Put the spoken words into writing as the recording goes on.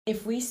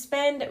If we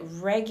spend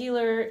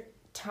regular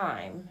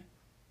time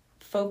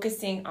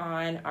focusing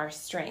on our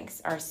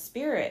strengths, our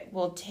spirit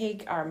will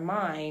take our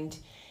mind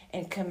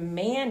and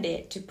command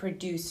it to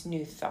produce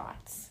new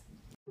thoughts.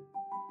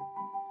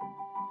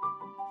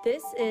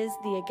 This is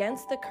the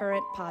Against the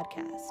Current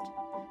podcast.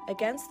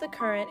 Against the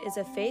Current is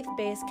a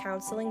faith-based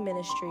counseling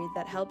ministry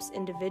that helps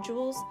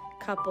individuals,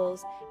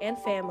 couples, and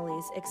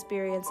families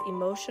experience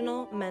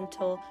emotional,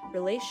 mental,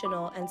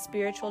 relational, and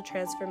spiritual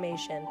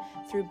transformation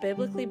through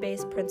biblically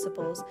based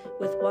principles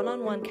with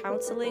one-on-one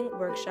counseling,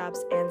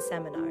 workshops, and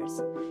seminars.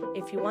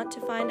 If you want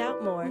to find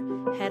out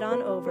more, head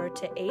on over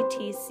to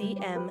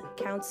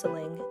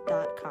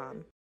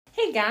atcmcounseling.com.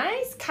 Hey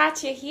guys,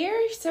 Katya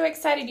here. So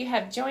excited you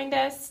have joined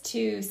us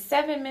to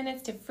 7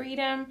 Minutes to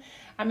Freedom.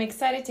 I'm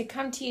excited to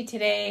come to you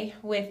today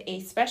with a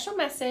special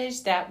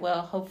message that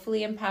will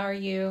hopefully empower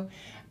you.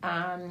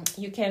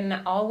 You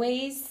can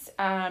always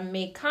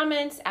make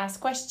comments,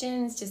 ask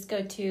questions. Just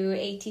go to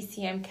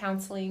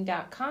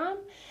atcmcounseling.com.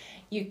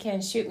 You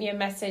can shoot me a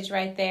message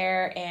right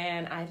there,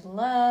 and I'd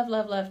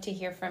love to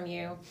hear from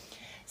you.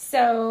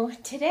 So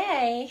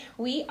today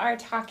we are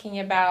talking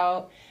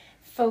about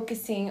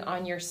focusing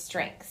on your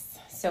strengths.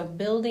 So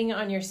building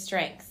on your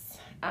strengths.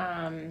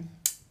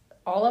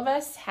 All of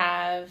us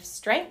have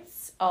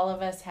strengths. All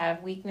of us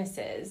have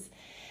weaknesses.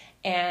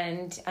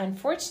 And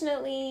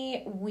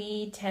unfortunately,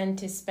 we tend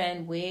to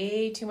spend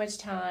way too much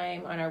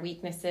time on our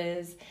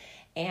weaknesses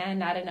and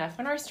not enough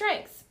on our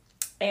strengths.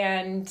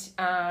 And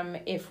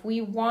if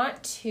we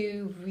want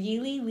to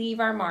really leave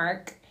our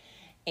mark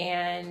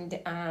and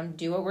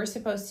do what we're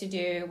supposed to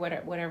do,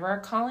 whatever our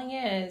calling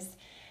is,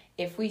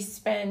 if we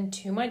spend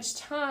too much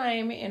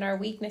time in our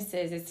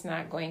weaknesses, it's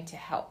not going to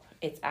help.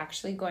 It's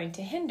actually going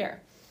to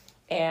hinder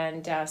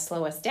and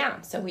slow us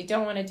down. So we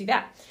don't want to do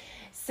that.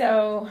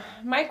 So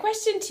my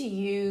question to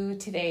you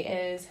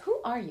today is,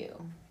 who are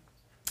you?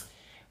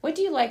 What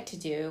do you like to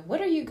do?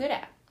 What are you good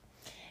at?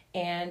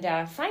 And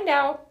find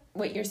out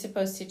what you're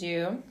supposed to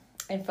do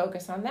and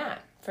focus on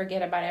that.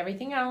 Forget about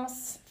everything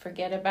else.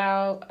 Forget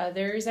about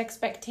others'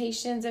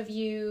 expectations of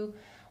you,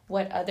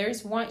 what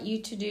others want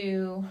you to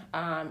do,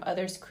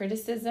 others'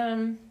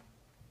 criticism,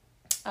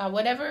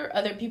 whatever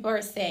other people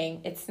are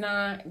saying. It's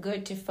not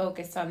good to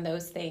focus on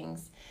those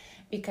things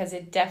because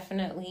it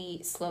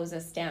definitely slows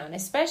us down,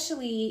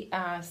 especially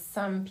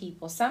some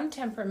people. Some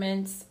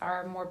temperaments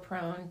are more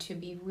prone to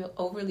be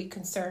overly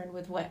concerned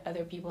with what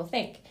other people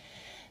think.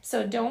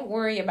 So don't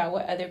worry about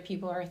what other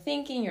people are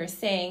thinking or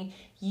saying.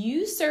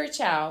 You search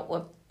out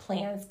what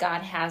plans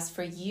God has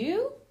for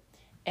you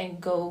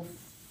and go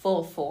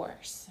full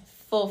force.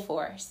 So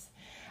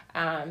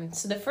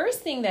the first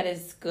thing that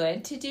is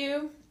good to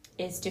do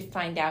is to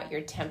find out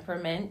your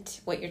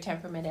temperament, what your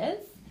temperament is.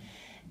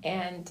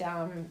 And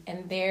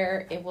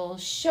there it will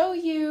show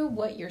you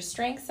what your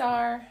strengths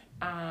are,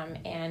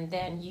 and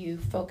then you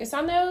focus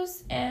on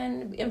those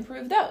and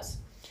improve those.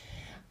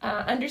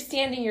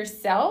 Understanding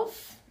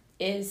yourself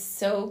is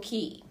so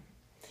key.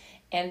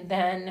 And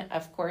then,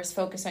 of course,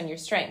 focus on your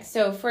strengths.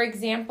 So, for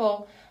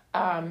example,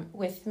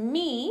 with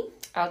me,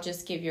 I'll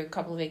just give you a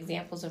couple of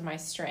examples of my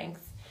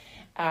strengths.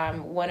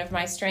 One of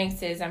my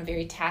strengths is I'm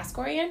very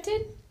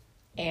task-oriented,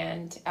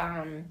 and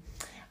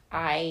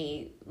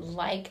I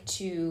like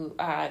to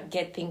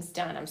get things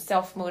done. I'm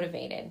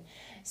self-motivated.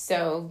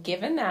 So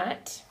given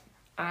that,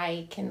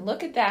 I can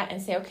look at that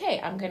and say, okay,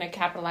 I'm going to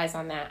capitalize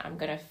on that. I'm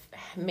going to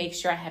make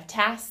sure I have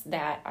tasks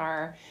that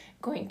are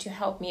going to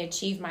help me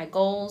achieve my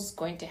goals,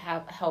 going to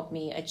help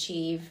me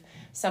achieve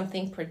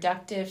something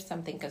productive,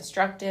 something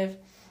constructive,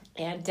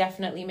 and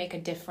definitely make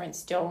a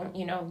difference. Don't,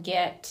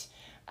 get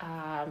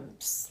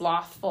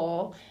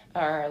slothful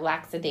or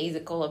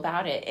lackadaisical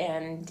about it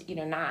and,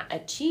 not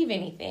achieve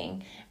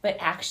anything, but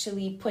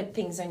actually put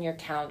things on your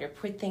calendar,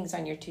 put things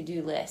on your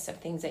to-do list of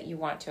things that you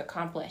want to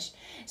accomplish.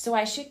 So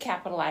I should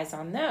capitalize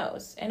on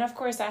those. And of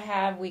course I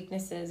have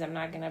weaknesses. I'm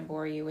not going to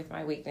bore you with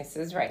my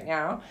weaknesses right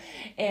now.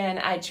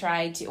 And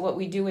what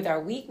we do with our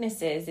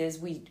weaknesses is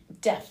we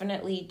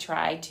definitely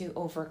try to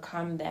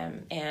overcome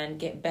them and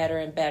get better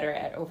and better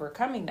at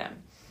overcoming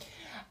them.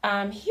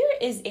 Here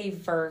is a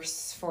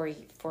verse for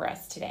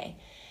us today.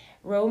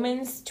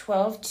 Romans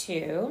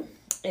 12:2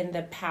 in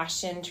the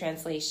Passion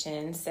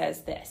Translation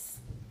says this: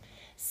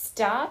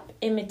 "Stop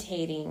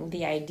imitating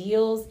the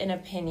ideals and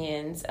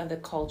opinions of the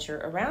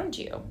culture around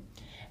you,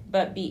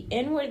 but be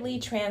inwardly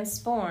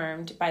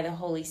transformed by the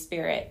Holy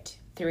Spirit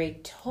through a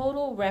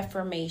total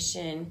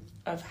reformation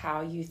of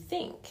how you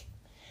think.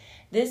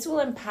 This will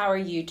empower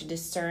you to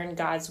discern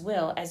God's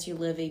will as you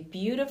live a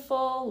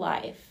beautiful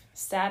life,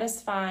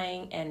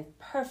 satisfying and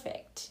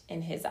perfect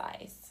in His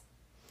eyes."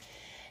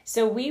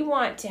 So we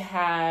want to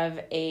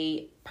have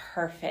a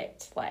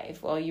perfect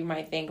life. Well, you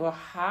might think, well,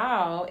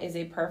 how is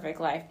a perfect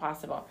life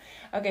possible?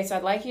 Okay, so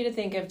I'd like you to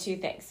think of two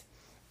things.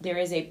 There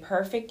is a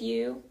perfect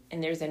you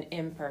and there's an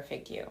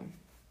imperfect you.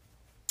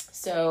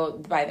 So,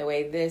 by the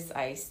way, this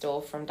I stole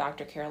from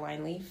Dr.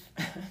 Caroline Leaf.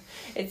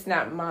 It's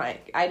not mine.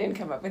 I didn't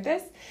come up with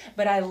this,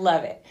 but I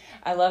love it.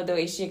 I love the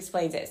way she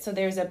explains it. So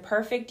there's a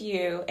perfect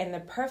you, and the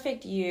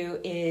perfect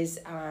you is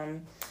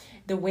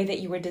the way that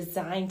you were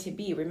designed to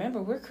be.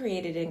 Remember, we're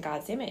created in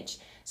God's image.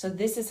 So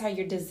this is how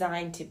you're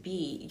designed to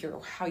be.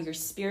 How your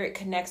spirit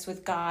connects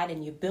with God,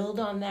 and you build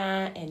on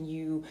that, and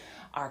you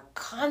are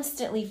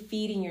constantly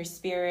feeding your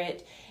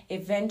spirit.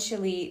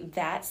 Eventually,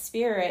 that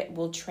spirit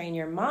will train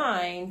your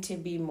mind to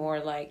be more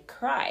like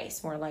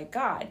Christ, more like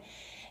God.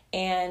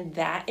 And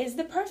that is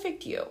the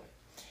perfect you.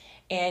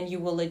 And you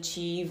will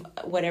achieve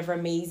whatever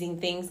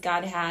amazing things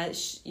God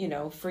has,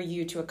 for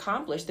you to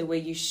accomplish the way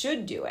you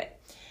should do it.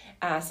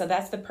 So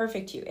that's the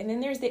perfect you. And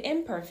then there's the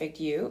imperfect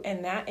you,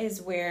 and that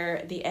is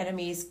where the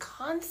enemy is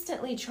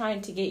constantly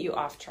trying to get you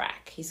off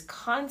track. He's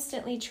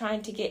constantly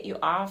trying to get you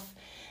off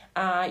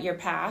your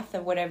path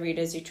of whatever it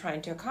is you're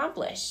trying to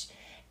accomplish.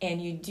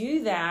 And you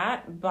do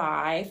that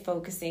by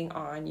focusing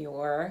on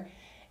your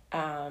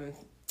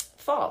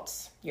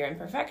faults, your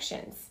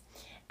imperfections,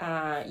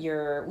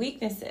 your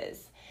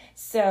weaknesses.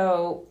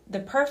 So the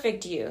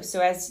perfect you. So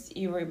as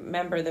you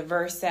remember, the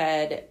verse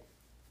said,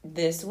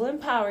 this will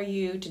empower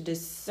you to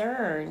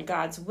discern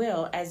God's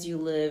will as you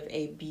live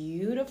a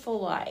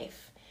beautiful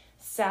life,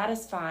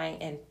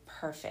 satisfying and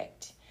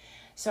perfect.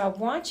 So I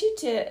want you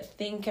to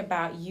think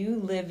about you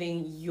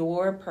living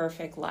your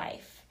perfect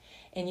life.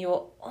 And you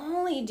will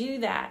only do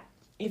that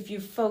if you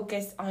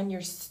focus on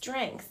your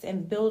strengths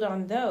and build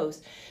on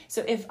those.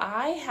 So if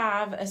I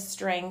have a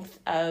strength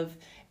of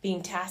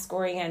being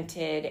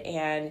task-oriented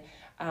and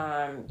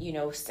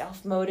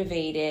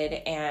self-motivated,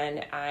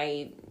 and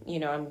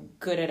I'm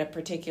good at a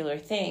particular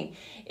thing.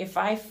 If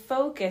I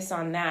focus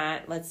on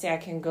that, let's say I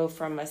can go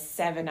from a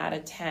 7 out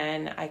of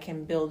 10, I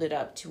can build it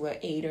up to an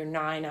 8 or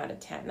 9 out of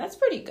 10. That's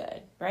pretty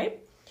good, right?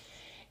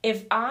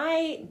 If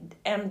I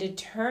am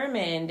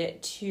determined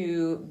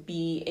to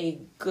be a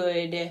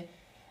good,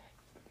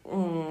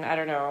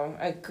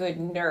 a good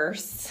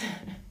nurse,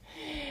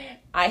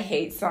 I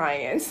hate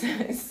science,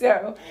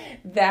 so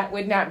that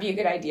would not be a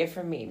good idea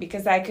for me,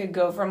 because I could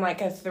go from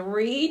like a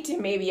 3 to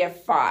maybe a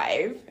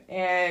 5,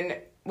 and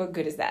what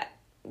good is that?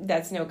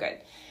 That's no good.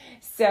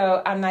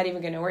 So I'm not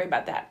even going to worry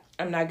about that.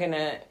 I'm not going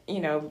to,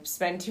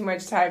 spend too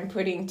much time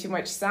putting too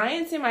much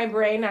science in my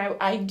brain.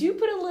 I do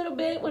put a little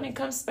bit when it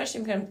comes,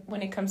 especially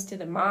when it comes to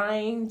the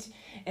mind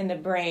and the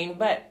brain,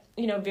 but,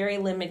 very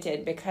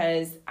limited,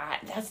 because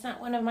that's not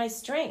one of my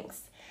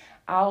strengths.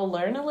 I'll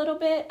learn a little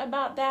bit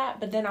about that,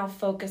 but then I'll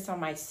focus on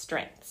my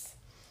strengths.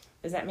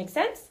 Does that make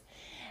sense?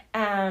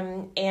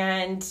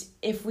 And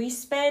if we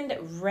spend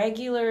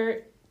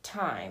regular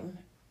time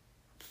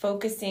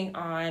focusing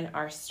on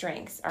our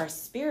strengths, our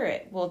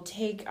spirit will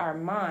take our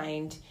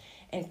mind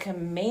and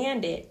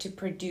command it to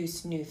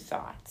produce new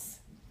thoughts.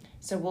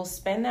 So we'll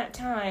spend that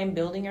time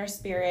building our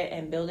spirit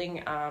and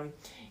building,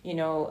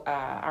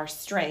 our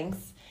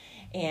strengths,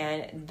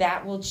 and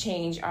that will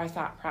change our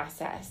thought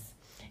process.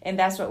 And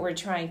that's what we're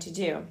trying to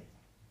do.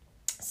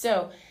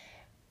 So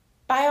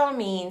by all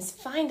means,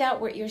 find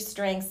out what your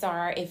strengths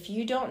are. If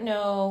you don't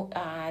know,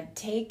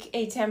 take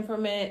a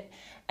temperament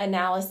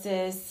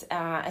analysis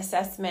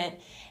assessment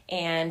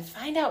and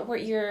find out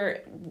what your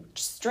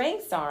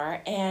strengths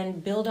are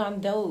and build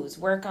on those,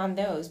 work on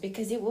those,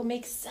 because it will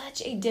make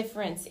such a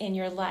difference in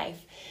your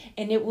life,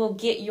 and it will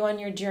get you on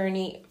your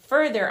journey,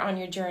 further on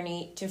your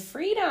journey to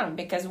freedom,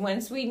 because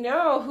once we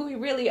know who we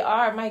really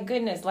are, my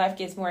goodness, life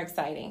gets more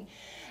exciting.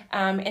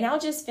 And I'll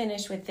just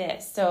finish with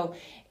this. So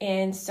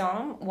in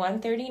Psalm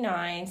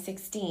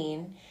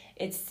 139:16,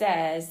 it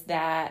says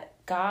that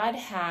God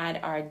had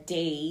our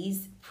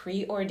days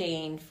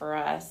preordained for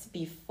us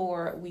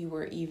before we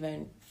were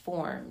even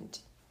formed.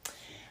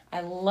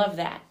 I love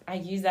that. I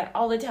use that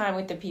all the time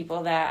with the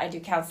people that I do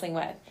counseling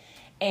with.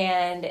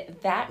 And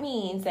that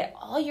means that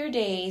all your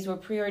days were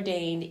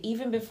preordained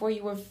even before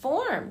you were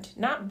formed,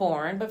 not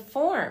born, but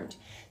formed.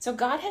 So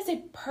God has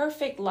a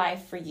perfect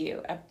life for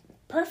you, a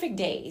perfect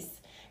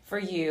days for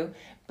you,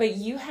 but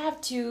you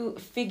have to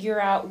figure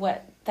out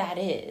what that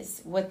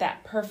is, what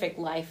that perfect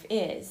life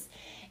is.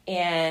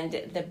 And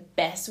the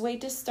best way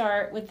to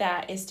start with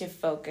that is to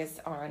focus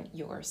on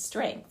your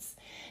strengths.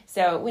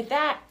 So with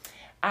that,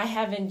 I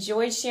have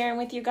enjoyed sharing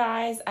with you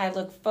guys. I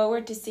look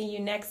forward to seeing you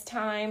next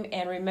time.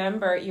 And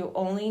remember, you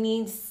only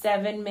need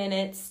 7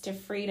 minutes to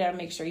freedom.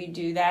 Make sure you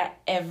do that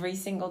every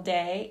single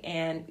day,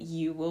 and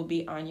you will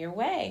be on your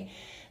way.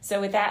 So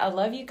with that, I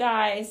love you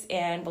guys,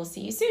 and we'll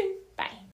see you soon.